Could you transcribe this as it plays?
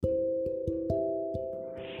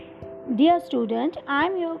Dear student, I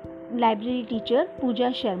am your library teacher Pooja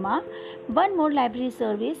Sharma. One more library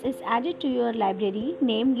service is added to your library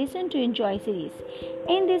named Listen to Enjoy series.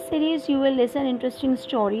 In this series, you will listen interesting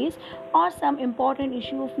stories or some important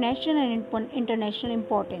issue of national and international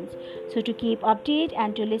importance. So to keep update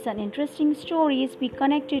and to listen interesting stories, be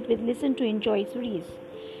connected with Listen to Enjoy series.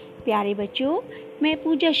 प्यारे बच्चों, मैं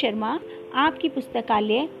पूजा शर्मा आपकी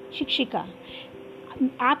पुस्तकालय शिक्षिका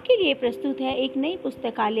आपके लिए प्रस्तुत है एक नई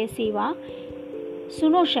पुस्तकालय सेवा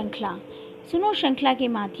सुनो श्रृंखला के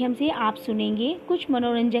माध्यम से आप सुनेंगे कुछ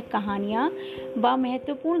मनोरंजक कहानियाँ व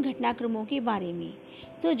महत्वपूर्ण घटनाक्रमों के बारे में।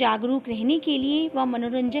 तो जागरूक रहने के लिए व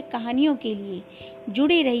मनोरंजक कहानियों के लिए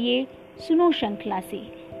जुड़े रहिए सुनो श्रृंखला से।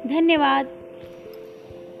 धन्यवाद।